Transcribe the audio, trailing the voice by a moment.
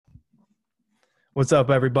What's up,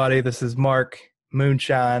 everybody? This is Mark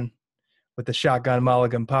Moonshine with the Shotgun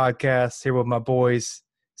Mulligan podcast. Here with my boys,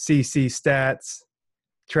 CC Stats,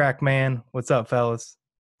 Trackman. What's up, fellas?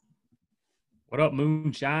 What up,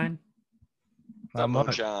 Moonshine? Not Up,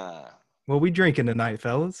 much. Moonshine. What we drinking tonight,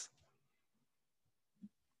 fellas?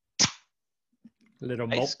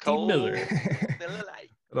 Little Ice Multi cold. Miller. Miller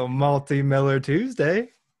Lite. Little Malty Miller Tuesday.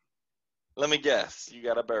 Let me guess. You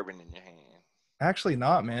got a bourbon in your hand. Actually,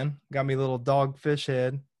 not, man. Got me a little Dogfish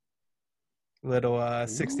Head. Little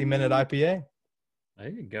 60-minute IPA. There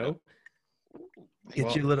you go.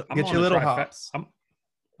 Get you I'm little on the hops.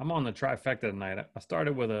 I'm on the trifecta tonight. I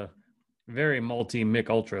started with a very malty Mick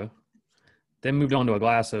Ultra, then moved on to a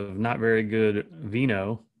glass of not very good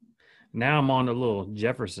vino. Now I'm on a little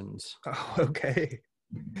Jefferson's. Oh, okay.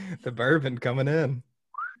 The bourbon coming in.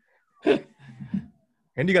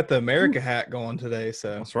 And you got the America hat going today,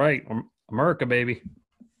 so That's right. America, baby.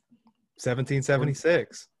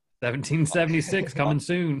 1776. 1776 coming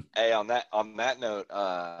soon. Hey, on that note,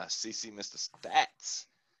 CC Mr. Stats.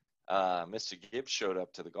 Mr. Gibbs showed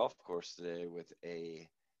up to the golf course today with a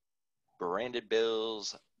Branded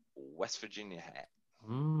Bills West Virginia hat.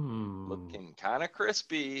 Looking kind of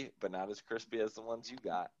crispy, but not as crispy as the ones you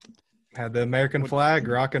got. Had the American flag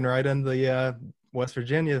rocking right in the West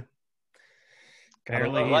Virginia.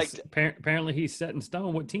 Apparently he's set in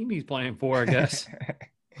stone what team he's playing for, I guess.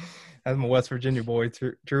 I'm a West Virginia boy,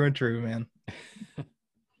 true and true, man.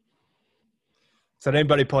 So did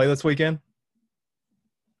anybody play this weekend?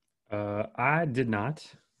 I did not.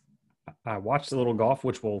 I watched a little golf,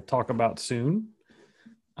 which we'll talk about soon.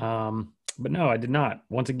 But no, I did not.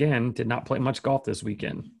 Once again, did not play much golf this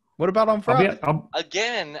weekend. What about on Friday? I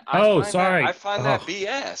find that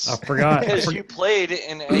BS. I forgot. Because you played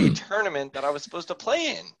in a tournament that I was supposed to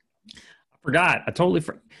play in. I forgot. I totally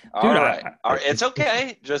forgot. All right. It's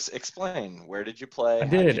okay. Just explain. Where did you play?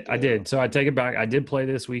 I did. So I take it back. I did play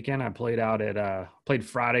this weekend. I played out at played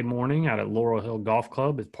Friday morning out at Laurel Hill Golf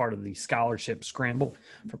Club as part of the scholarship scramble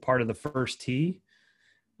for part of the first tee.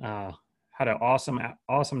 Had an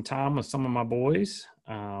awesome time with some of my boys.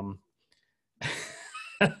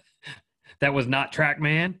 That was not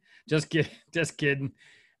Trackman. Just kidding.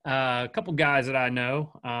 A couple guys that I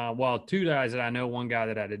know. Two guys that I know. One guy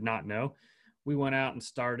that I did not know. We went out and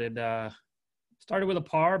started with a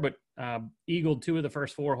par, but eagled 2 of the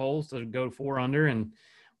first 4 holes to go 4 under, and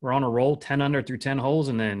we're on a roll, 10 under through 10 holes,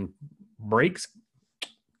 and then breaks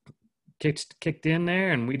kicked in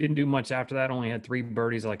there, and we didn't do much after that. Only had 3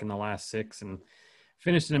 birdies like in the last 6, and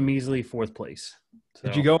finished in a measly 4th place. So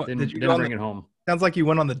did you go bring it home? Sounds like you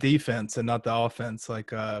went on the defense and not the offense,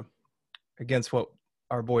 like against what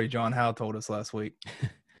our boy John Howe told us last week.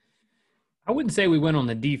 I wouldn't say we went on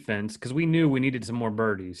the defense because we knew we needed some more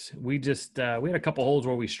birdies. We just we had a couple holes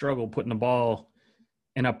where we struggled putting the ball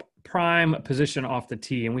in a prime position off the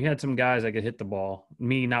tee, and we had some guys that could hit the ball.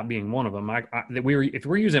 Me not being one of them. If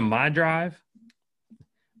we're using my drive,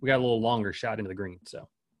 we got a little longer shot into the green. So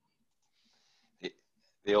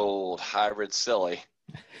the old hybrid silly.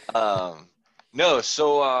 No,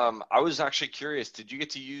 so I was actually curious. Did you get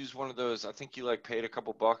to use one of those? I think you paid a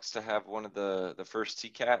couple bucks to have one of the first tee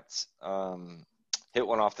cats hit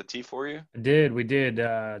one off the tee for you. We did.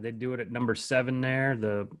 They do it at number 7 there,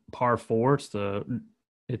 the par 4.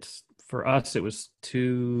 It's for us. It was I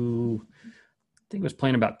think it was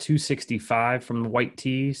playing about 265 from the white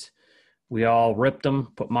tees. We all ripped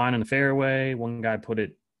them. Put mine in the fairway. One guy put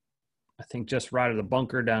it, I think, just right of the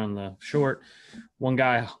bunker down in the short. One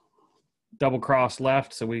guy double cross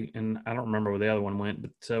left, and I don't remember where the other one went, but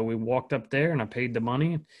so we walked up there and I paid the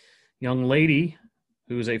money. Young lady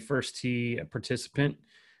who was a first tee participant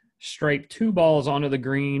straight 2 balls onto the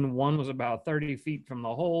green. One was about 30 feet from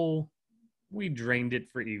the hole. We drained it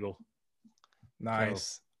for eagle.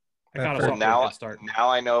 Nice. So I got us off to a good start. Now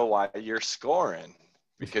I know why you're scoring,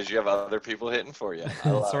 because you have other people hitting for you.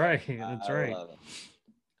 That's right. That's right.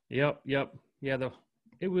 Yep. Yeah,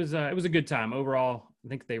 it was a good time overall. I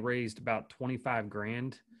think they raised about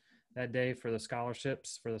 $25,000 that day for the scholarship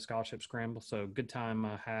scramble. So good time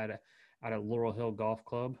had out at Laurel Hill Golf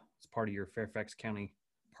Club. It's part of your Fairfax County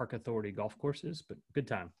Park Authority golf courses, but good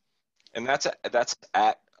time. And that's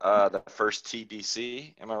at the First Tee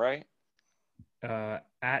DC. Am I right?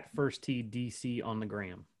 At First Tee DC on the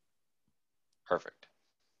gram. Perfect.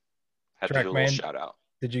 Had to do a little shout out.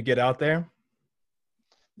 Did you get out there?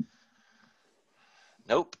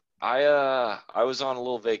 Nope. I was on a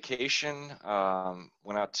little vacation.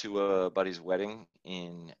 Went out to a buddy's wedding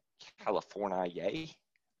in California. Yay.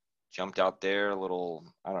 Jumped out there a little,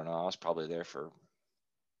 I don't know, I was probably there for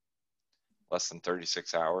less than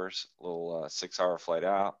 36 hours, a little 6-hour flight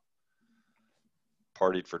out.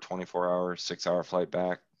 partied for 24 hours, 6-hour flight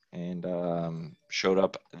back, and showed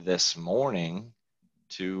up this morning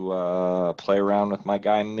to play around with my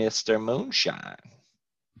guy, Mr. Moonshine.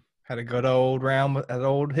 Had a good old round at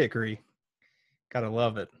Old Hickory. Gotta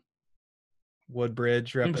love it.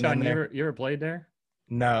 Woodbridge repping Moonshine, in there. you ever played there?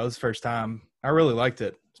 No, it was the first time. I really liked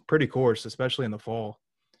it. It's a pretty course, especially in the fall.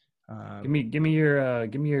 Give me your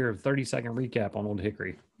 30-second recap on Old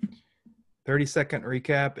Hickory. 30-second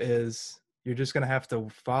recap is you're just gonna have to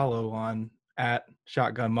follow on at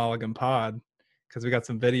Shotgun Mulligan Pod because we got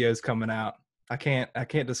some videos coming out. I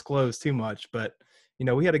can't disclose too much, but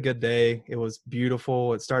we had a good day. It was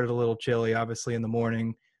beautiful. It started a little chilly, obviously, in the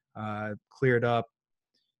morning. Cleared up.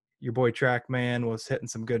 Your boy Trackman was hitting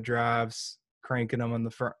some good drives, cranking them on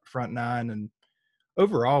the front nine, and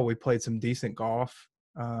overall we played some decent golf.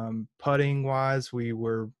 Putting wise,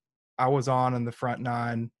 I was on in the front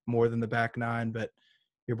nine more than the back nine, but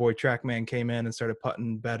your boy Trackman came in and started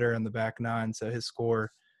putting better in the back nine, so his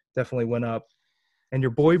score definitely went up. And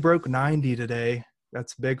your boy broke 90 today.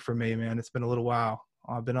 That's big for me, man. It's been a little while.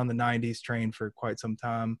 I've been on the 90s train for quite some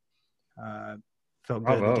time. Felt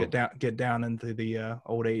good to get down into the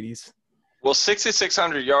old 80s. Well,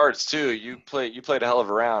 6,600 yards too. You played a hell of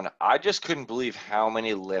a round. I just couldn't believe how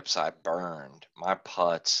many lips I burned. My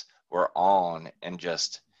putts were on, and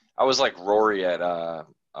I was like Rory at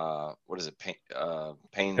what is it,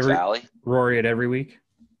 Payne's Valley? Rory at every week.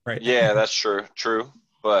 Right. Yeah, that's true.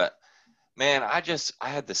 But man, I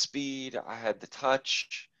had the speed, I had the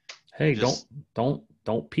touch. Hey,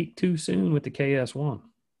 don't peak too soon with the KS1.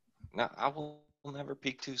 No, I will never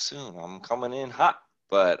peak too soon. I'm coming in hot.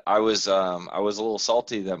 But I was a little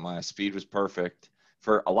salty that my speed was perfect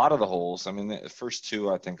for a lot of the holes. I mean, the first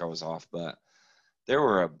two I think I was off, but there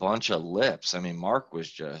were a bunch of lips. I mean,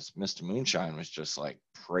 Mr. Moonshine was just like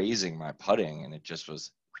praising my putting, and it just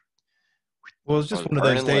was. Well, it's just one of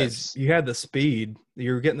those days. You had the speed.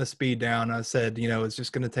 You were getting the speed down. I said, it's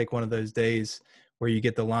just going to take one of those days where you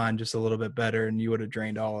get the line just a little bit better, and you would have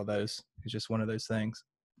drained all of those. It's just one of those things.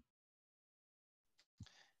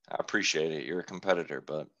 I appreciate it. You're a competitor,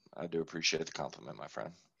 but I do appreciate the compliment, my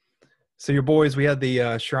friend. So your boys, we had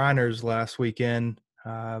the Shriners last weekend.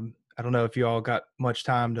 I don't know if you all got much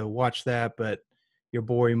time to watch that, but your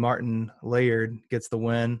boy Martin Laird gets the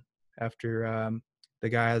win after the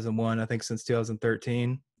guy hasn't won, I think, since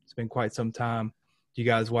 2013. It's been quite some time. Do you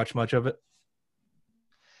guys watch much of it?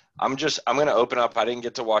 I'm going to open up. I didn't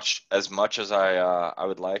get to watch as much as I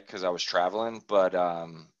would like because I was traveling, but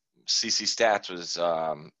CC Stats was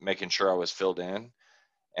making sure I was filled in,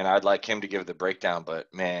 and I'd like him to give the breakdown, but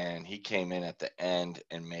man, he came in at the end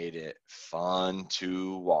and made it fun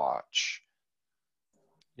to watch.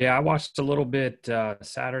 Yeah, I watched a little bit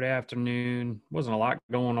Saturday afternoon. Wasn't a lot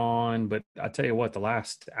going on, but I tell you what, the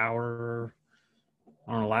last hour,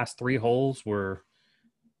 the last 3 holes were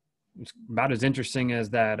about as interesting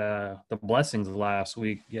as that the Blessings last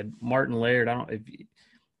week. You had Martin Laird.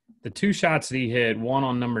 The 2 shots that he hit, one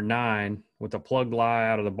on number 9 with a plug lie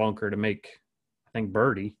out of the bunker to make, I think,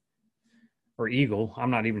 birdie or eagle.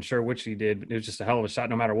 I'm not even sure which he did, but it was just a hell of a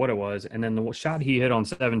shot no matter what it was. And then the shot he hit on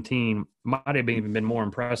 17 might have even been more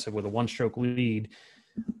impressive with a 1-stroke lead,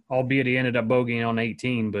 albeit he ended up bogeying on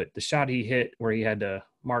 18. But the shot he hit where he had to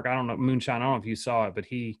mark, I don't know, Moonshine, I don't know if you saw it, but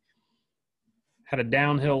he had a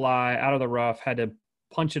downhill lie out of the rough, had to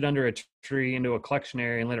punch it under a tree into a collection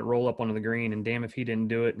area and let it roll up onto the green. And damn if he didn't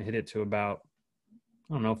do it and hit it to about,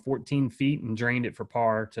 14 feet and drained it for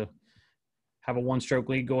par to have a 1-stroke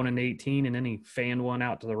lead going into 18. And then he fanned one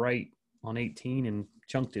out to the right on 18 and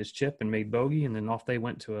chunked his chip and made bogey. And then off they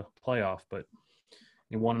went to a playoff. But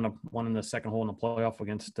he won in the second hole in the playoff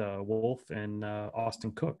against Wolf and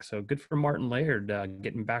Austin Cook. So good for Martin Laird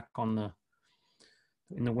getting back in the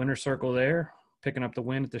winner's circle there, picking up the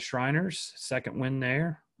win at the Shriners, second win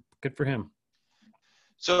there. Good for him.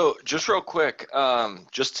 So just real quick,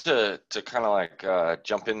 just to kind of like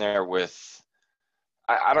jump in there with,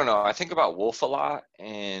 I don't know, I think about Wolf a lot,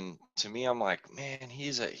 and to me, I'm like, man,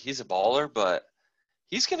 he's a baller, but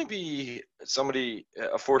he's going to be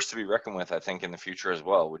a force to be reckoned with, I think, in the future as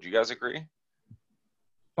well. Would you guys agree?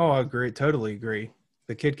 Oh, I agree. Totally agree.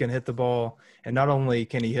 The kid can hit the ball, and not only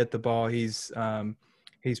can he hit the ball, he's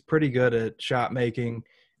pretty good at shot making.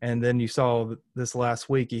 And then you saw this last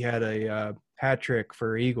week, he had a hat trick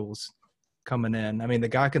for Eagles coming in. I mean, the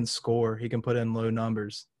guy can score. He can put in low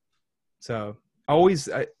numbers. So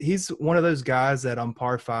he's one of those guys that on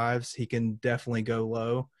par 5s, he can definitely go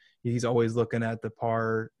low. He's always looking at the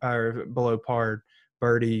par or below par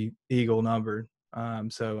birdie Eagle number.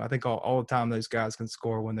 So I think all the time those guys can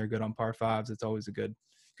score when they're good on par 5s. It's always a good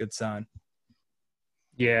sign.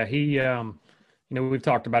 Yeah, he we've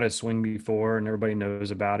talked about his swing before, and everybody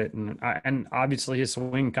knows about it, and obviously his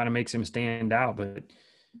swing kind of makes him stand out. But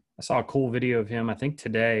I saw a cool video of him. I think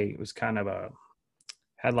today it was kind of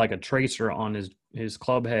had like a tracer on his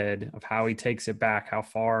club head of how he takes it back, how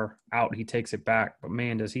far out he takes it back. But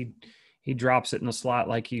man, does he drops it in the slot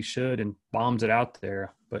like he should and bombs it out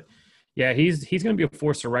there. But yeah, he's going to be a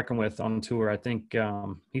force to reckon with on tour. I think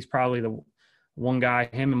he's probably the one guy,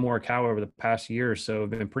 him and Morikawa over the past year or so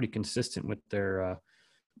have been pretty consistent with their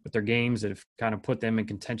games that have kind of put them in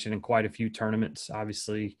contention in quite a few tournaments.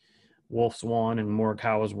 Obviously, Wolf's won and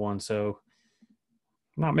Morikawa's won. So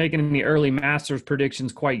I'm not making any early Masters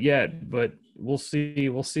predictions quite yet, but we'll see.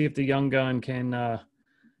 We'll see if the young gun can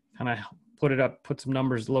kind of put some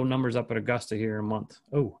low numbers up at Augusta here in a month.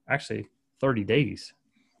 Oh, actually 30 days.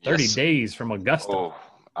 30 Yes. days from Augusta. Oh,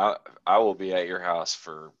 I will be at your house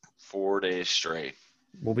for 4 days straight.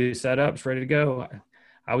 We'll be set up, it's ready to go.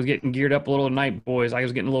 I was getting geared up a little tonight, boys. I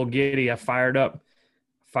was getting a little giddy. I fired up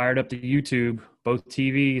the YouTube, both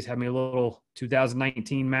TVs, had me a little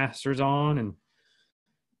 2019 Masters on, and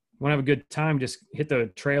want to have a good time, just hit the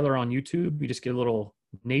trailer on YouTube. You just get a little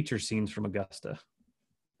nature scenes from Augusta.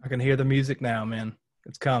 I can hear the music now, man.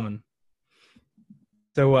 It's coming.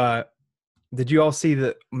 So, did you all see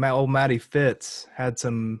that old Matty Fitz had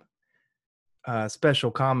some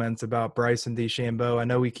special comments about Bryson DeChambeau? I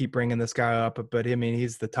know we keep bringing this guy up, but I mean,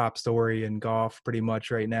 he's the top story in golf pretty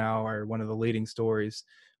much right now, or one of the leading stories,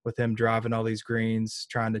 with him driving all these greens,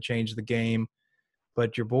 trying to change the game.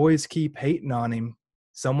 But your boys keep hating on him.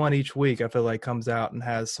 Someone each week, I feel like, comes out and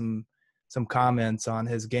has some comments on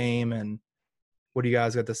his game. And what do you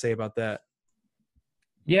guys got to say about that?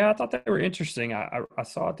 Yeah, I thought they were interesting. I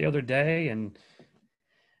saw it the other day, and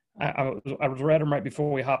I was read them right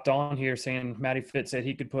before we hopped on here, saying Matty Fitz said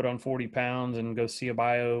he could put on 40 pounds and go see a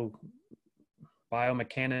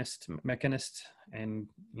biomechanist and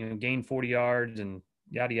gain 40 yards and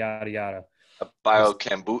yada yada yada. A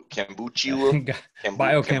kombucha.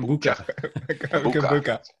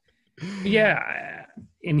 Kombucha. Yeah,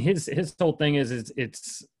 and his whole thing is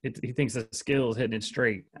he thinks the skill is hitting it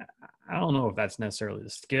straight. I don't know if that's necessarily the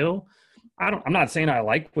skill. I'm not saying I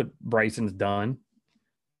like what Bryson's done,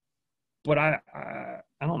 but I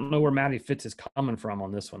don't know where Matty Fitz is coming from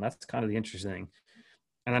on this one. That's kind of the interesting thing.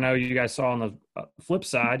 And I know you guys saw on the flip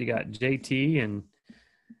side, you got JT and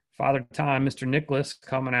Father Time, Mr. Nicholas,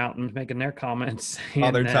 coming out and making their comments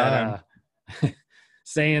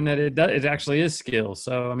saying that it actually is skill.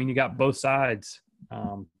 So I mean, you got both sides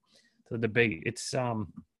to the debate. It's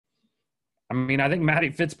I mean, I think Matty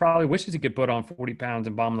Fitz probably wishes he could put on 40 pounds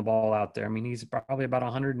and bomb the ball out there. I mean, he's probably about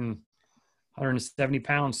 170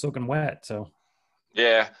 pounds soaking wet. So,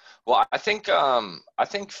 yeah. Well, I think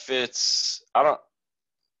Fitz. I don't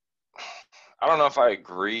know if I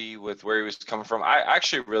agree with where he was coming from. I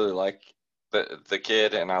actually really like the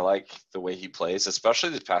kid, and I like the way he plays, especially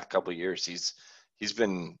this past couple of years. He's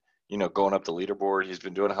been going up the leaderboard. He's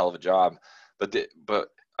been doing a hell of a job. But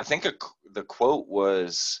I think the quote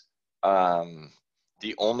was.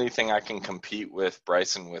 The only thing I can compete with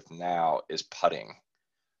Bryson with now is putting.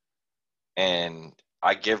 And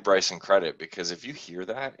I give Bryson credit, because if you hear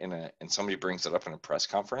that and somebody brings it up in a press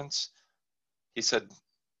conference, he said,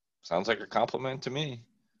 sounds like a compliment to me.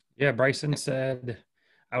 Yeah, Bryson said,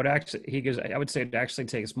 I would say it actually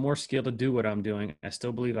takes more skill to do what I'm doing. I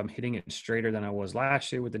still believe I'm hitting it straighter than I was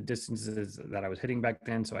last year with the distances that I was hitting back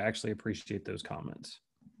then. So I actually appreciate those comments.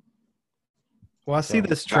 Well, I see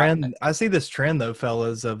this trend. Though,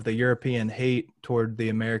 fellas, of the European hate toward the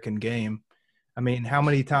American game. I mean, how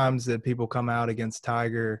many times did people come out against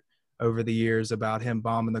Tiger over the years about him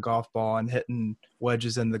bombing the golf ball and hitting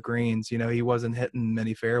wedges in the greens? He wasn't hitting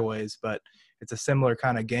many fairways, but it's a similar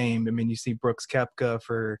kind of game. I mean, you see Brooks Koepka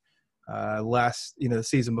for the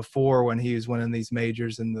season before, when he was winning these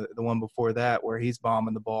majors, and the one before that where he's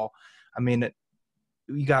bombing the ball. I mean,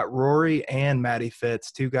 you got Rory and Matty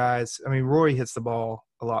Fitz, two guys. I mean, Rory hits the ball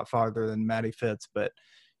a lot farther than Matty Fitz, but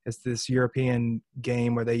it's this European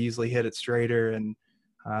game where they usually hit it straighter and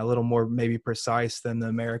a little more maybe precise than the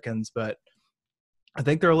Americans. But I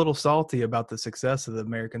think they're a little salty about the success of the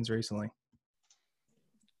Americans recently.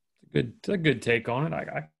 It's a good take on it.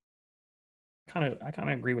 I kind of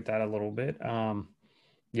agree with that a little bit.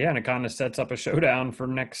 Yeah, and it kind of sets up a showdown for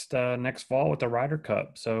next fall with the Ryder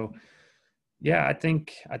Cup. So. Yeah, I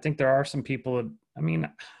think there are some people. I mean, I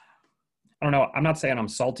don't know. I'm not saying I'm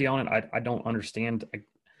salty on it. I don't understand.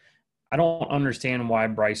 I don't understand why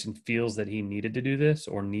Bryson feels that he needed to do this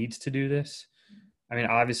or needs to do this. I mean,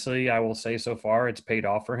 obviously, I will say so far it's paid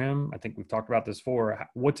off for him. I think we've talked about this before.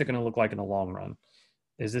 What's it going to look like in the long run?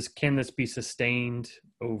 Can this be sustained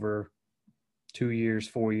over 2 years,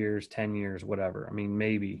 4 years, 10 years, whatever. I mean,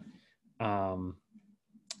 maybe. I'm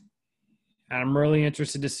really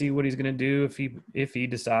interested to see what he's going to do if he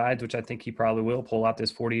decides, which I think he probably will, pull out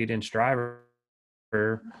this 48-inch driver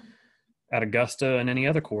at Augusta and any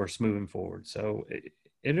other course moving forward. So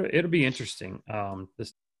it'll be interesting.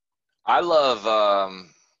 I love.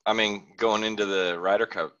 I mean, going into the Ryder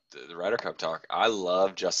Cup talk, I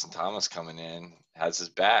love Justin Thomas coming in, has his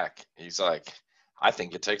back. He's like, I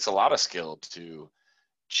think it takes a lot of skill to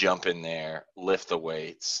jump in there, lift the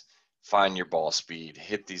weights, find your ball speed,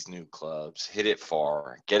 hit these new clubs, hit it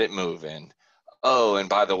far, get it moving. Oh, and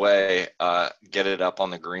by the way, get it up on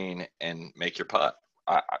the green and make your putt.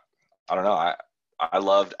 I don't know. I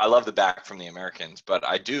love the back from the Americans, but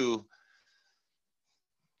I do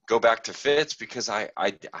go back to Fitz because I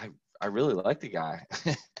really like the guy.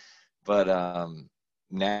 But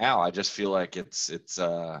now I just feel like it's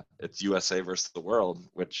USA versus the world,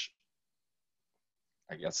 which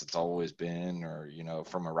I guess it's always been, or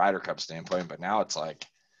from a Ryder Cup standpoint. But now it's like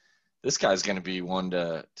this guy's going to be one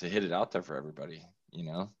to hit it out there for everybody.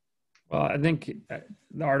 Well, I think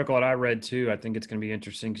the article that I read too, I think it's going to be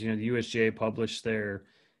interesting because the USGA published their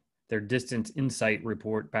distance insight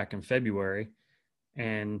report back in February,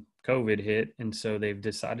 and COVID hit, and so they've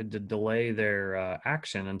decided to delay their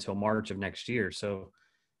action until March of next year. So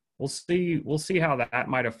we'll see how that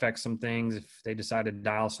might affect some things if they decide to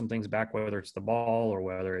dial some things back, whether it's the ball or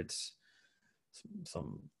whether it's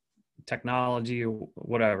some technology or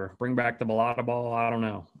whatever. Bring back the Balata ball. I don't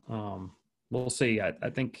know. We'll see. I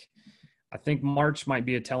think March might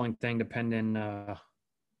be a telling thing, depending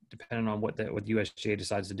on what USGA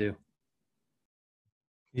decides to do.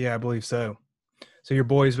 Yeah, I believe so. So your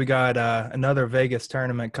boys, we got another Vegas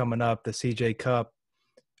tournament coming up, the CJ Cup.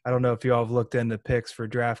 I don't know if you all have looked into picks for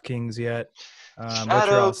DraftKings yet.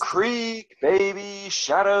 Shadow Creek, baby,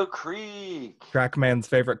 Shadow Creek. Trackman's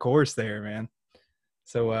favorite course there, man.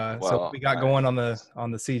 So so what we got going on the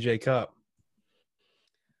CJ Cup?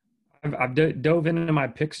 I've dove into my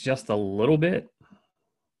picks just a little bit.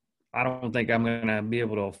 I don't think I'm going to be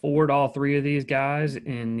able to afford all three of these guys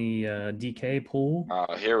in the DK pool.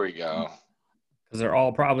 Oh, here we go. Because they're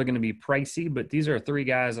all probably going to be pricey, but these are three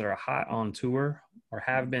guys that are hot on tour or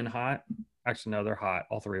have been hot. Actually, no, they're hot.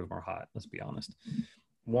 All three of them are hot. Let's be honest.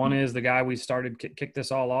 One is the guy we started kick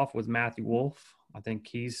this all off with, Matthew Wolff. I think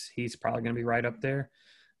he's probably going to be right up there.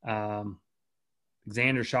 Xander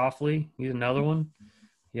Schauffele, he's another one.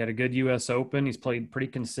 He had a good U.S. Open. He's played pretty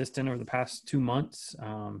consistent over the past 2 months.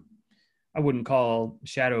 I wouldn't call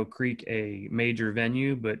Shadow Creek a major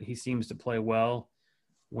venue, but he seems to play well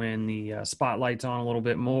when the spotlight's on a little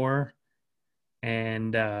bit more.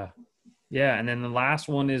 And and then the last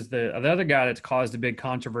one is the other guy that's caused a big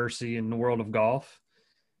controversy in the world of golf,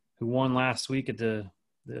 who won last week at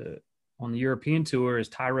on the European Tour, is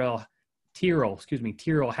Tyrrell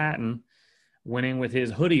Hatton, winning with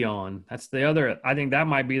his hoodie on. That's the other. I think that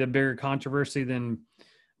might be the bigger controversy than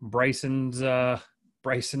Bryson's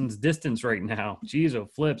distance right now. Jeez, oh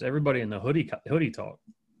flips! Everybody in the hoodie talk.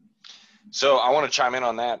 So I want to chime in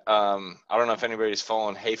on that. I don't know if anybody's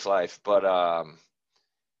following Hafe Life, but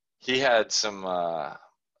he had some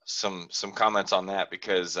comments on that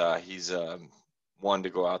because he's one to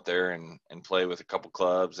go out there and play with a couple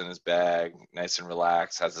clubs in his bag, nice and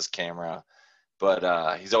relaxed, has his camera,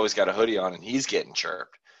 but he's always got a hoodie on and he's getting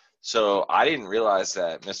chirped. So I didn't realize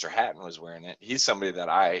that Mr. Hatton was wearing it. He's somebody that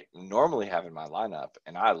I normally have in my lineup,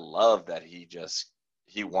 and I love that he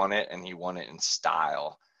won it, and he won it in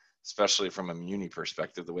style, especially from a Muni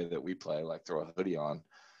perspective, the way that we play, like throw a hoodie on.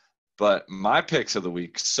 But my picks of the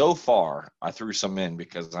week so far, I threw some in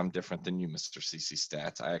because I'm different than you, Mr. CC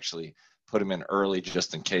Stats. I actually put them in early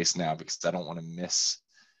just in case now because I don't want to miss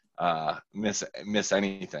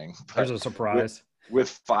anything. But there's a surprise. With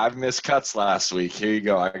 5 missed cuts last week, here you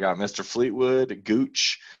go. I got Mr. Fleetwood,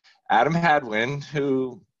 Gooch, Adam Hadwin,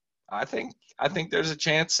 who I think there's a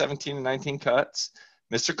chance, 17 and 19 cuts.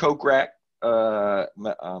 Mr. Kokrak,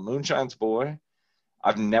 Moonshine's boy.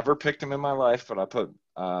 I've never picked him in my life, but I put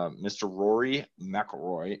Mr. Rory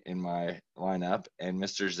McIlroy in my lineup and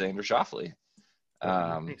Mr. Xander Schauffele.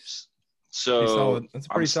 Nice. So that's a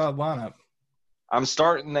pretty solid lineup. I'm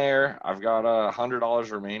starting there. I've got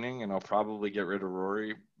 $100 remaining, and I'll probably get rid of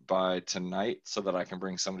Rory by tonight so that I can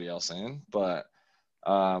bring somebody else in. But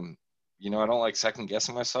I don't like second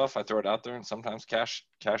guessing myself. I throw it out there, and sometimes cash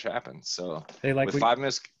happens. So with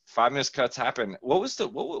 5 missed cuts happen. What was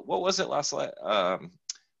it last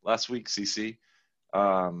week, CC?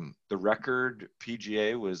 The record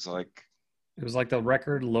PGA was like. It was like the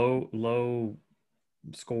record low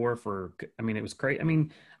score for. I mean, it was great. I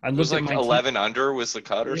mean, I It was looked at like my team. 11 under was the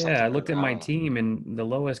cut or Yeah, something. I looked at I my don't know. team, and the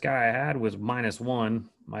lowest guy I had was -1.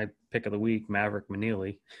 My pick of the week, Maverick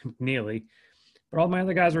McNeely. Neely. But all my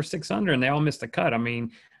other guys were 6 under, and they all missed a cut. I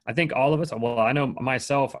mean, I think all of us. Well, I know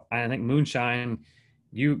myself. I think Moonshine.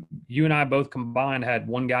 You and I both combined had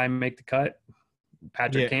one guy make the cut,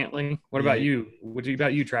 Patrick Yeah. Cantley. What about Yeah. you?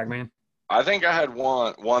 About you, Trackman? I think I had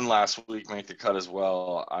one last week make the cut as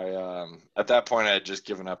well. I at that point I had just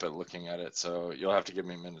given up at looking at it, so you'll have to give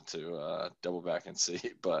me a minute to double back and see.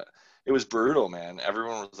 But it was brutal, man.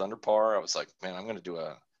 Everyone was under par. I was like, man, I'm gonna do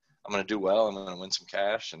well. I'm gonna win some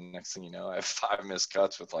cash. And next thing you know, I have 5 missed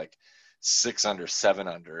cuts with like 6 under, 7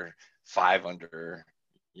 under, 5 under.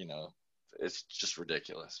 You know, it's just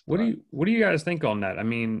ridiculous. What do you guys think on that? I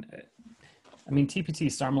mean, TPT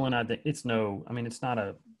Summerlin. I think it's no. I mean, it's not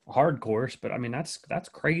a hard course, but I mean that's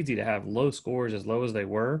crazy to have low scores as low as they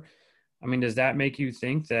were. I mean, does that make you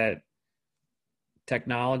think that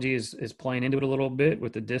technology is playing into it a little bit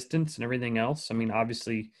with the distance and everything else? I mean,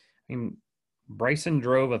 obviously, Bryson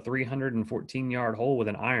drove a 314-yard hole with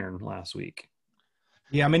an iron last week.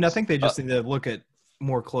 Yeah, I mean, I think they just need to look at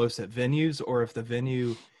more close at venues, or if the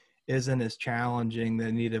venue isn't as challenging,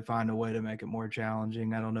 they need to find a way to make it more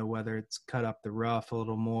challenging. I don't know whether it's cut up the rough a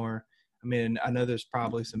little more. I mean, I know there's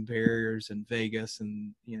probably some barriers in Vegas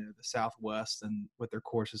and, the Southwest and with their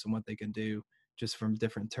courses and what they can do just from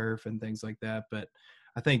different turf and things like that. But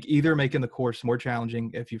I think either making the course more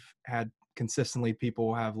challenging if you've had consistently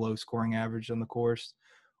people have low scoring average on the course,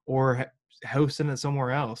 or hosting it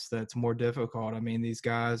somewhere else that's more difficult. I mean, these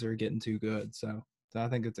guys are getting too good. So I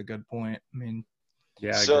think it's a good point. I mean,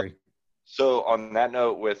 yeah, I agree. So on that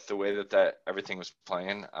note, with the way that everything was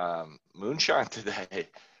playing, Moonshine today,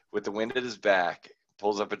 with the wind at his back,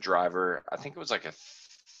 pulls up a driver. I think it was like a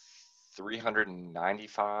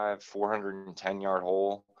 395, 410-yard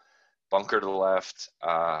hole, bunker to the left,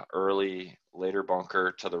 early, later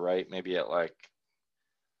bunker to the right, maybe at like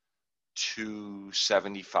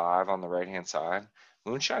 275 on the right-hand side.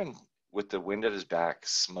 Moonshine, with the wind at his back,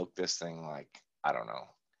 smoked this thing like, I don't know.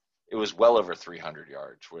 It was well over 300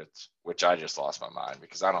 yards, which I just lost my mind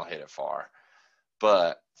because I don't hit it far.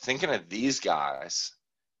 But thinking of these guys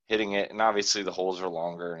hitting it, and obviously the holes are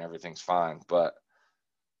longer and everything's fine, but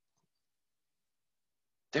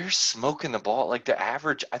they're smoking the ball. Like the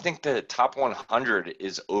average, I think the top 100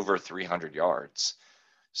 is over 300 yards.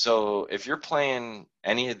 So if you're playing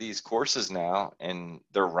any of these courses now and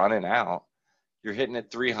they're running out, you're hitting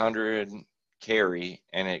at 300 carry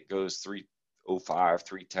and it goes 305,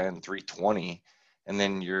 310, 320, and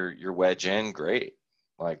then you're wedge in, great.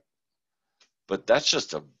 Like, but that's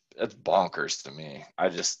bonkers to me.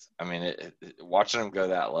 Watching him go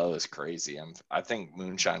that low is crazy. I think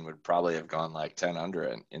Moonshine would probably have gone like 10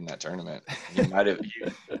 under in that tournament. He might have.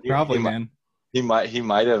 probably, man. He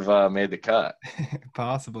might have made the cut.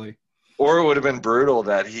 Possibly. Or it would have been brutal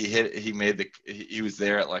that he was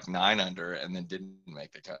there at like 9 under and then didn't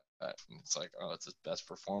make the cut. And it's like, oh, it's his best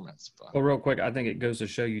performance. But. Well, real quick, I think it goes to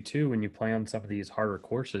show you too, when you play on some of these harder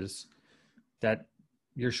courses, that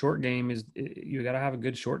your short game you got to have a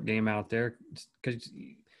good short game out there. Because,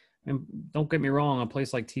 don't get me wrong, a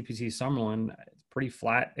place like TPC Summerlin, it's a pretty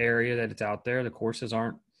flat area that it's out there. The courses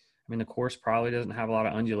aren't. The course probably doesn't have a lot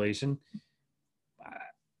of undulation.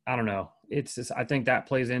 I don't know. It's just, I think that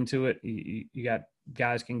plays into it. You got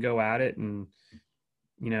guys can go at it, and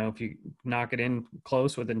if you knock it in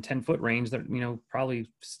close within 10-foot range, that probably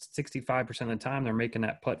 65% of the time they're making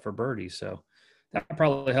that putt for birdie. So that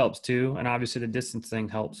probably helps too. And obviously the distance thing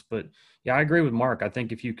helps. But yeah, I agree with Mark. I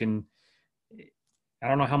think if you can, I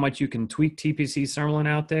don't know how much you can tweak TPC Summerlin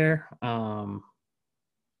out there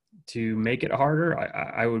to make it harder.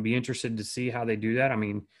 I would be interested to see how they do that. I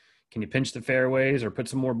mean, can you pinch the fairways or put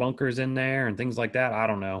some more bunkers in there and things like that? I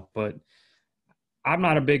don't know. But I'm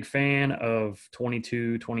not a big fan of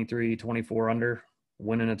 22, 23, 24 under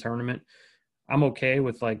winning a tournament. I'm okay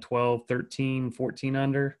with like 12, 13, 14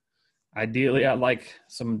 under. Ideally, I'd like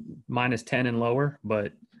some -10 and lower,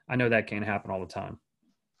 but I know that can't happen all the time.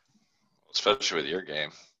 Especially with your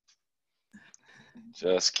game.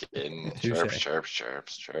 Just kidding. Chirps.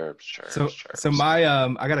 So my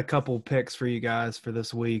I got a couple picks for you guys for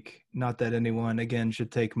this week. Not that anyone again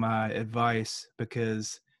should take my advice,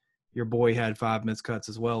 because your boy had 5 missed cuts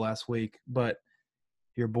as well last week. But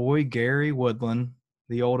your boy Gary Woodland,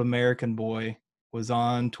 the old American boy, was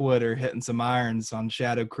on Twitter hitting some irons on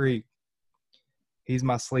Shadow Creek. He's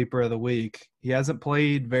my sleeper of the week. He hasn't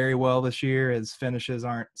played very well this year. His finishes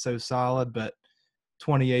aren't so solid, but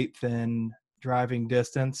 28th in driving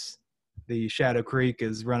distance. The Shadow Creek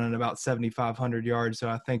is running about 7,500 yards, so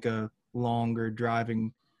I think a longer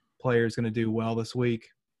driving player is going to do well this week.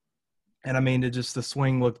 And I mean, the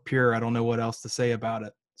swing looked pure. I don't know what else to say about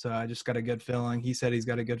it. So I just got a good feeling. He said he's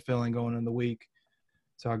got a good feeling going in the week.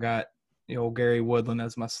 So I got old Gary Woodland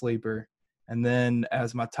as my sleeper. And then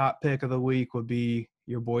as my top pick of the week would be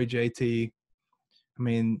your boy JT. I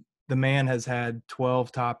mean, the man has had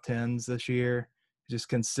 12 top 10s this year, just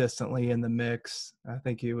consistently in the mix. I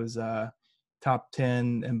think he was top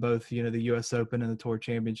 10 in both, the U.S. Open and the Tour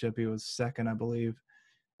Championship. He was second, I believe.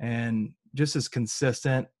 And just as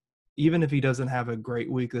consistent, even if he doesn't have a great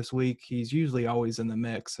week this week, he's usually always in the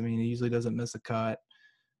mix. I mean, he usually doesn't miss a cut.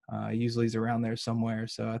 Usually he's around there somewhere.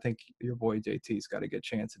 So I think your boy JT's got a good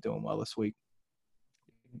chance of doing well this week.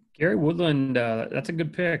 Gary Woodland, that's a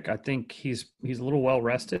good pick. I think he's a little well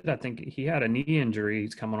rested. I think he had a knee injury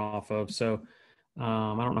he's coming off of. So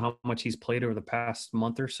I don't know how much he's played over the past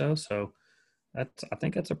month or so. So I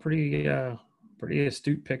think that's a pretty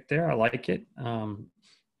astute pick there. I like it.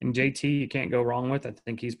 And JT, you can't go wrong with. I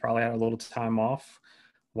think he's probably had a little time off.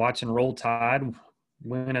 Watching Roll Tide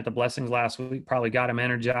win at the Blessings last week probably got him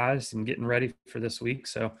energized and getting ready for this week.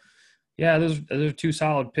 So, yeah, those are two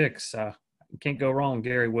solid picks. You can't go wrong with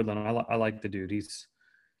Gary Woodland. I like the dude. He's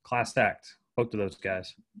class act, both of those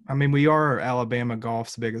guys. I mean, we are Alabama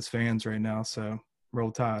golf's biggest fans right now, so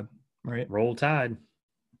Roll Tide, right? Roll Tide.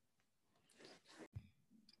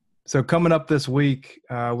 So coming up this week,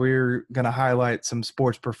 we're going to highlight some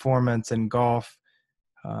sports performance in golf.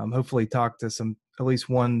 Hopefully talk to at least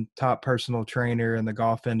one top personal trainer in the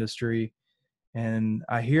golf industry. And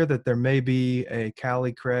I hear that there may be a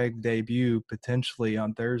Callie Craig debut potentially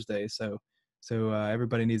on Thursday. So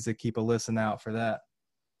everybody needs to keep a listen out for that.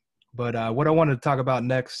 But what I wanted to talk about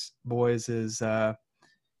next, boys, is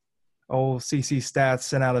old CC Stats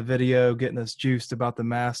sent out a video getting us juiced about the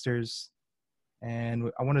Masters. And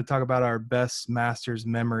I want to talk about our best Masters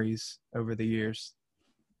memories over the years.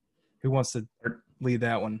 Who wants to lead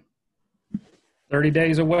that one? 30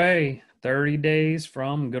 days away. 30 days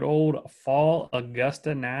from good old Fall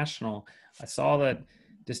Augusta National. I saw that,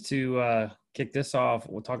 just to kick this off,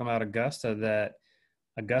 we're talking about Augusta, that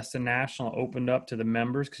Augusta National opened up to the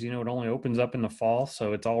members because, it only opens up in the fall,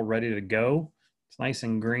 so it's all ready to go. It's nice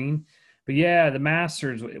and green. But, yeah, the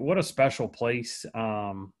Masters, what a special place.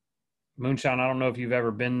 Moonshine, I don't know if you've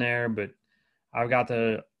ever been there, but I've got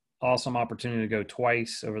the awesome opportunity to go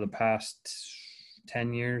twice over the past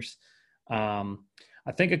 10 years.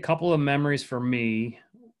 I think a couple of memories for me,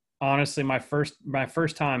 honestly, my first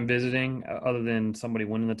time visiting, other than somebody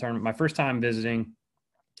winning the tournament, my first time visiting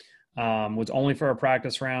was only for a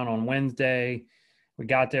practice round on Wednesday. We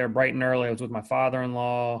got there bright and early. I was with my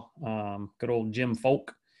father-in-law, good old Jim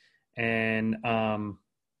Folk. And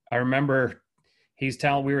I remember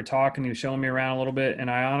we were talking, he was showing me around a little bit. And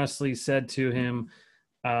I honestly said to him,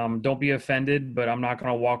 don't be offended, but I'm not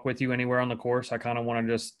going to walk with you anywhere on the course. I kind of want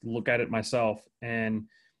to just look at it myself. And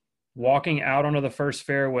walking out onto the first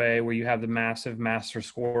fairway where you have the massive master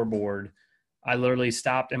scoreboard, I literally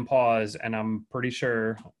stopped and paused, and I'm pretty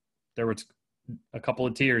sure there was a couple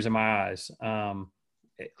of tears in my eyes.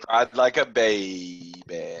 Cried like a baby.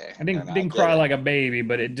 I didn't cry like a baby,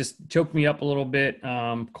 but it just choked me up a little bit.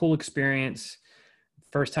 Cool experience.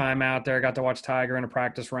 First time out there, I got to watch Tiger in a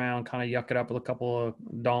practice round, kind of yuck it up with a couple of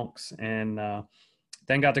donks, and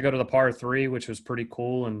then got to go to the par 3, which was pretty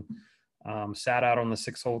cool, and sat out on the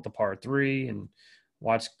 6th hole at the par 3 and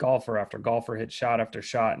watched golfer after golfer hit shot after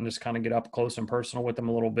shot and just kind of get up close and personal with them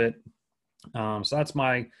a little bit. So that's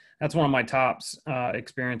one of my tops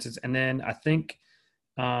experiences. And then I think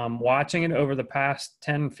watching it over the past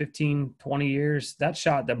 10, 15, 20 years, that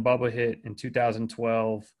shot that Bubba hit in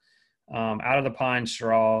 2012, out of the pine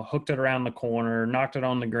straw, hooked it around the corner, knocked it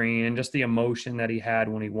on the green, and just the emotion that he had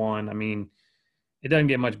when he won. I mean, it doesn't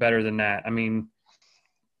get much better than that. I mean,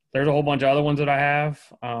 there's a whole bunch of other ones that I have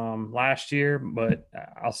last year, but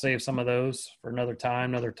I'll save some of those for another time,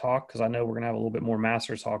 another talk, because I know we're going to have a little bit more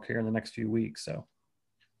Masters talk here in the next few weeks. So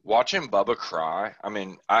watching Bubba cry, I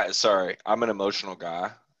mean, I'm an emotional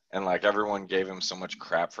guy, and like everyone gave him so much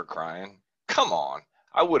crap for crying. Come on.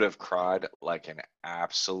 I would have cried like an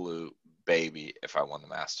absolute baby if I won the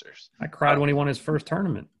Masters. I cried when he won his first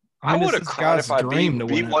tournament. I would have cried if I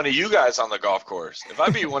beat one of you guys on the golf course. If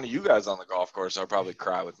I beat one of you guys on the golf course, I'll probably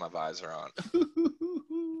cry with my visor on.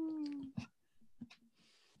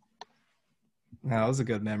 That was a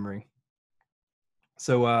good memory.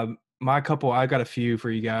 So I got a few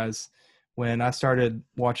for you guys. When I started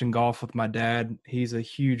watching golf with my dad, he's a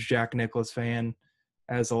huge Jack Nicklaus fan,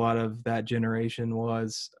 as a lot of that generation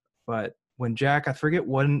was. But when Jack, I forget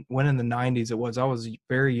when in the 90s it was, I was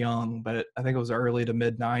very young, but I think it was early to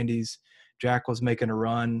mid 90s, Jack was making a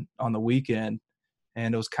run on the weekend,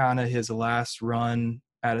 and it was kind of his last run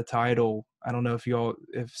at a title. I don't know if you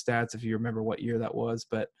remember what year that was,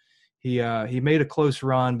 but he made a close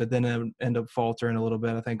run, but then it ended up faltering a little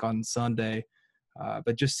bit, I think, on Sunday.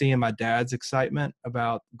 But just seeing my dad's excitement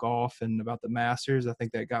about golf and about the Masters, I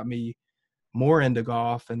think that got me more into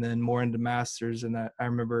golf and then more into Masters. And I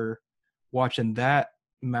remember watching that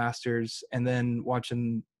Masters and then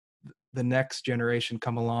watching the next generation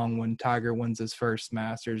come along when Tiger wins his first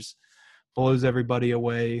Masters, blows everybody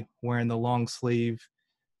away wearing the long sleeve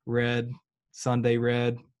red, Sunday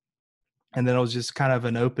red. And then it was just kind of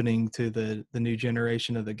an opening to the new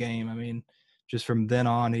generation of the game. I mean, just from then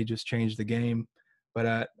on, he just changed the game.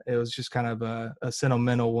 But it was just kind of a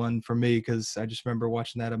sentimental one for me because I just remember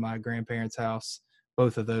watching that at my grandparents' house,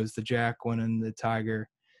 both of those, the Jack one and the Tiger.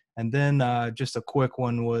 And then just a quick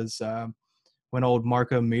one was when old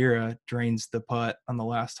Marco Mira drains the putt on the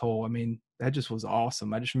last hole. I mean, that just was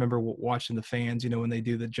awesome. I just remember watching the fans, when they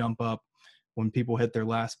do the jump up when people hit their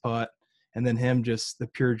last putt. And then him, just the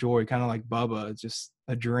pure joy, kind of like Bubba, just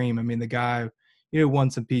a dream. I mean, the guy, won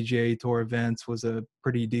some PGA Tour events, was a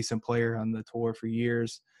pretty decent player on the tour for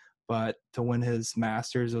years. But to win his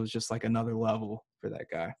Masters, it was just like another level for that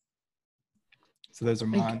guy. So those are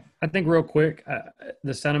mine. I think real quick,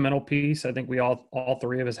 the sentimental piece, I think we all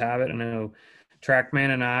three of us have it. I know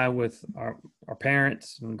Trackman and I, with our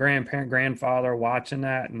parents and grandfather watching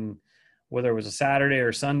that, and whether it was a Saturday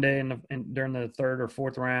or Sunday during the third or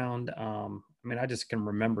fourth round. I mean, I just can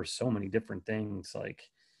remember so many different things. Like,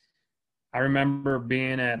 I remember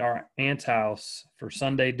being at our aunt's house for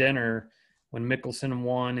Sunday dinner when Mickelson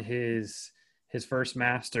won his first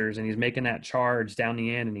Masters, and he's making that charge down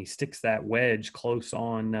the end, and he sticks that wedge close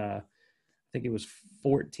on, I think it was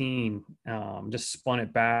 14, just spun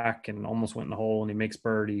it back and almost went in the hole, and he makes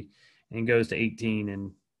birdie, and he goes to 18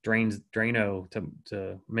 and drains Drano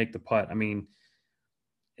to make the putt. I mean,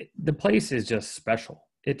 the place is just special.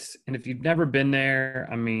 And if you've never been there,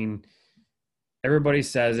 I mean, everybody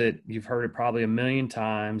says it. You've heard it probably a million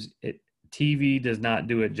times. TV does not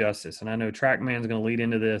do it justice. And I know Trackman's going to lead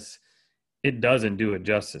into this. It doesn't do it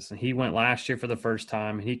justice. And he went last year for the first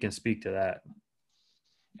time, and he can speak to that.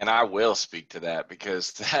 And I will speak to that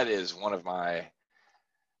because that is one of my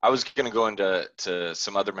 – I was going to go into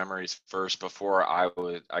some other memories first before I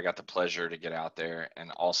got the pleasure to get out there and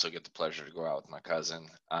also get the pleasure to go out with my cousin.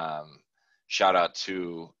 Shout out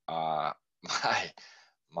to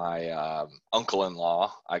my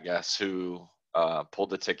uncle-in-law, I guess, who pulled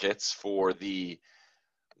the tickets for the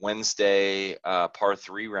Wednesday par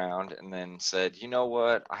 3 round and then said, you know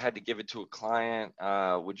what, I had to give it to a client.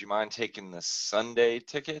 Would you mind taking the Sunday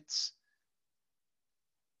tickets?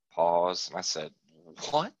 Pause. And I said,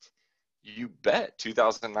 what? You bet.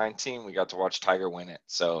 2019, we got to watch Tiger win it.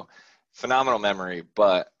 So phenomenal memory.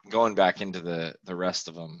 But going back into the rest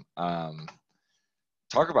of them,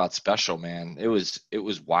 talk about special, man. It was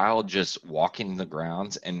wild just walking the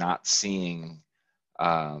grounds and not seeing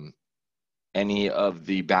any of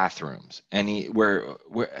the bathrooms. Where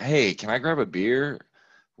hey, can I grab a beer?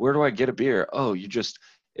 Where do I get a beer? Oh,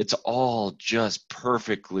 it's all just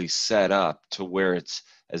perfectly set up to where it's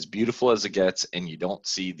as beautiful as it gets, and you don't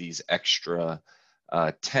see these extra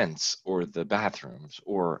tents or the bathrooms,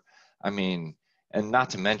 and not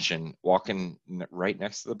to mention walking right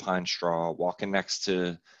next to the Pine Straw, walking next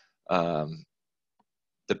to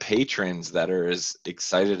the patrons that are as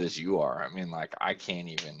excited as you are. I mean, like, I could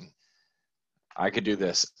do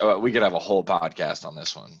this. We could have a whole podcast on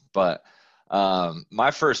this one, but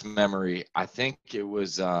my first memory, I think it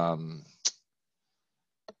was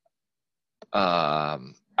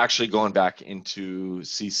actually going back into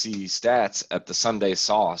CC stats at the Sunday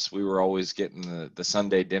Sauce. We were always getting the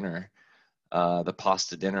Sunday dinner, the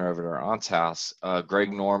pasta dinner over at our aunt's house.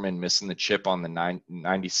 Greg Norman missing the chip on the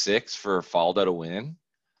 96 for Faldo to win.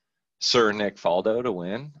 Sir Nick Faldo to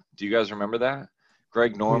win. Do you guys remember that?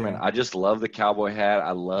 Greg Norman. Yeah. I just love the cowboy hat.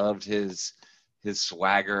 I loved his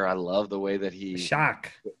swagger. I love the way that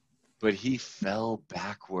shock. But he fell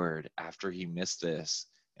backward after he missed this.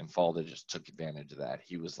 And Faldo just took advantage of that.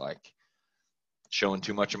 He was like showing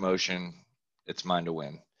too much emotion. It's mine to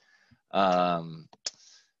win.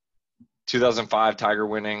 2005 Tiger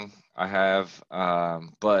winning. I have,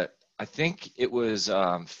 but I think it was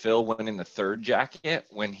Phil winning the third jacket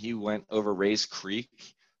when he went over Rays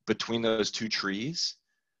Creek between those two trees.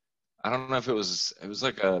 I don't know if it was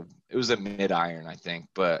a mid iron, I think,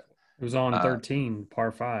 but it was on 13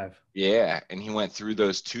 par 5. Yeah, and he went through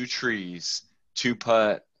those two trees,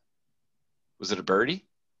 2-putt. Was it a birdie?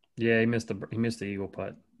 Yeah, he missed the eagle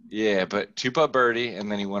putt. Yeah, but 2-putt birdie,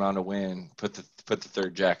 and then he went on to win. Put the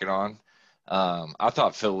third jacket on. I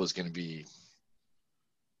thought Phil was going to be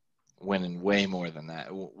winning way more than that,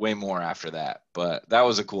 way more after that. But that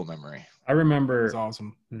was a cool memory. I It was remember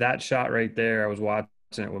awesome. that shot right there. I was watching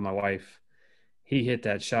it with my wife. He hit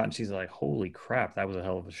that shot, and she's like, "Holy crap, that was a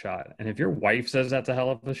hell of a shot!" And if your wife says that's a hell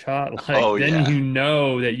of a shot, like Oh, then yeah. you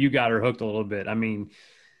know that you got her hooked a little bit. I mean,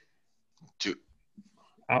 Dude,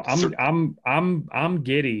 I'm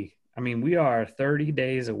giddy. I mean, we are 30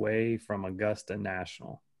 days away from Augusta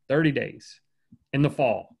National. 30 days in the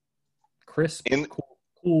fall, crisp, in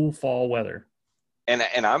cool fall weather. and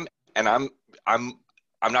I'm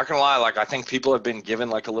not gonna lie, like I think people have been given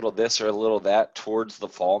like a little this or a little that towards the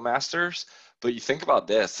fall Masters, but you think about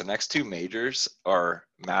this, the next two majors are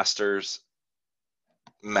Masters,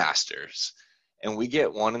 and we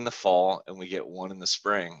get one in the fall and we get one in the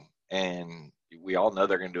spring, and we all know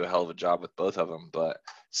they're gonna do a hell of a job with both of them, but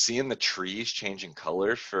seeing the trees changing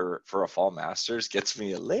colors for a fall Masters gets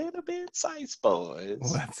me a little bit excited,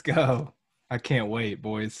 boys. Let's go. I can't wait,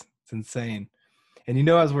 boys. It's insane. And you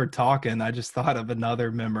know, as we're talking, I just thought of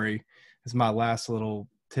another memory as my last little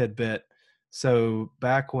tidbit. So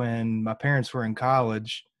back when my parents were in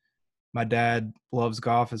college, my dad loves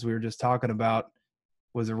golf, as we were just talking about,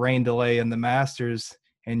 was a rain delay in the Masters,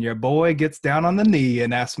 and your boy gets down on the knee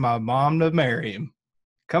and asks my mom to marry him.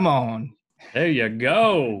 Come on. There you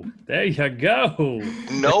go. There you go.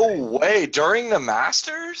 No way, during the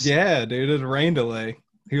Masters? Yeah, dude, it's a rain delay.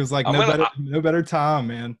 He was like, I'm gonna- no better time,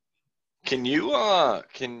 man. Can you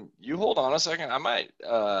hold on a second? I might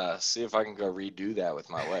see if I can go redo that with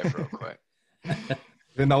my wife real quick.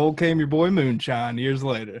 Then old came your boy Moonshine years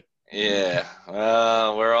later. Yeah,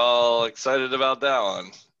 we're all excited about that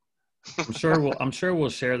one. I'm sure we'll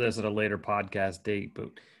share this at a later podcast date, but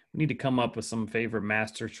we need to come up with some favorite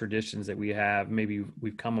master traditions that we have. Maybe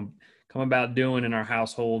we've come about doing in our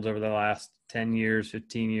households over the last 10 years,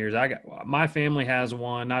 15 years. My family has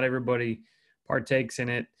one. Not everybody partakes in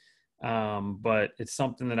it. But it's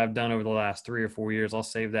something that I've done over the last 3 or 4 years. I'll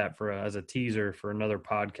save that for as a teaser for another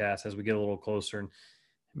podcast as we get a little closer. And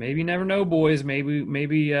maybe you never know, boys.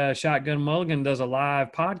 Maybe Shotgun Mulligan does a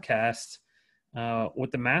live podcast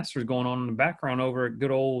with the Masters going on in the background over at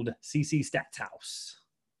good old CC Stats House.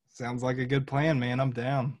 Sounds like a good plan, man. I'm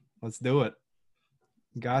down. Let's do it.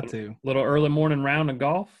 Got to. Little early morning round of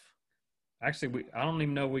golf. Actually, I don't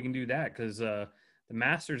even know if we can do that because the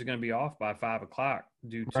Masters is going to be off by 5 o'clock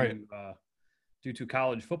due to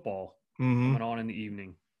college football coming on in the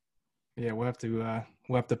evening. Yeah, we'll have to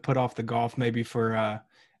put off the golf maybe for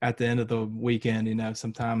at the end of the weekend,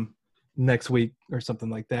 sometime next week or something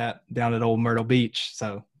like that down at old Myrtle Beach.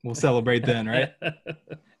 So we'll celebrate then, right?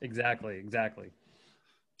 Exactly.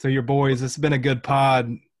 So your boys, it's been a good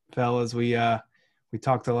pod, fellas. We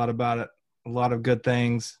talked a lot about it, a lot of good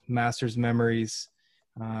things, Masters memories.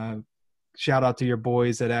 Shout out to your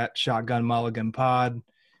boys at Shotgun Mulligan Pod.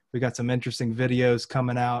 We got some interesting videos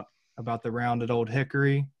coming out about the round at Old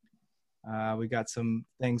Hickory. We got some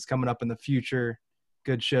things coming up in the future,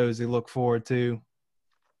 good shows to look forward to.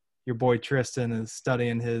 Your boy Tristan is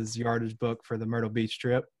studying his yardage book for the Myrtle Beach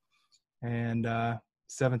trip. And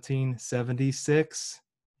 1776,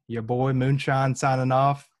 your boy Moonshine signing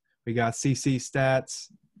off. We got CC Stats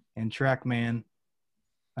and Trackman.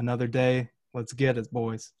 Another day. Let's get it,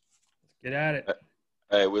 boys. Get at it.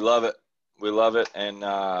 Hey, we love it. We love it. And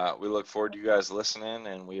we look forward to you guys listening,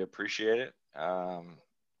 and we appreciate it.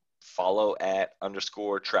 Follow at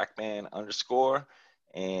 _Trackman_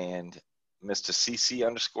 and Mr. CC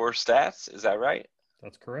 _Stats. Is that right?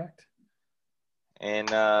 That's correct. And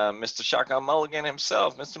Mr. Shotgun Mulligan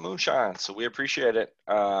himself, Mr. Moonshine. So we appreciate it.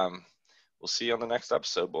 We'll see you on the next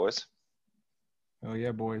episode, boys. Oh,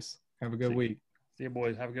 yeah, boys. Have a good week. See you,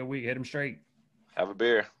 boys. Have a good week. Hit them straight. Have a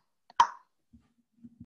beer.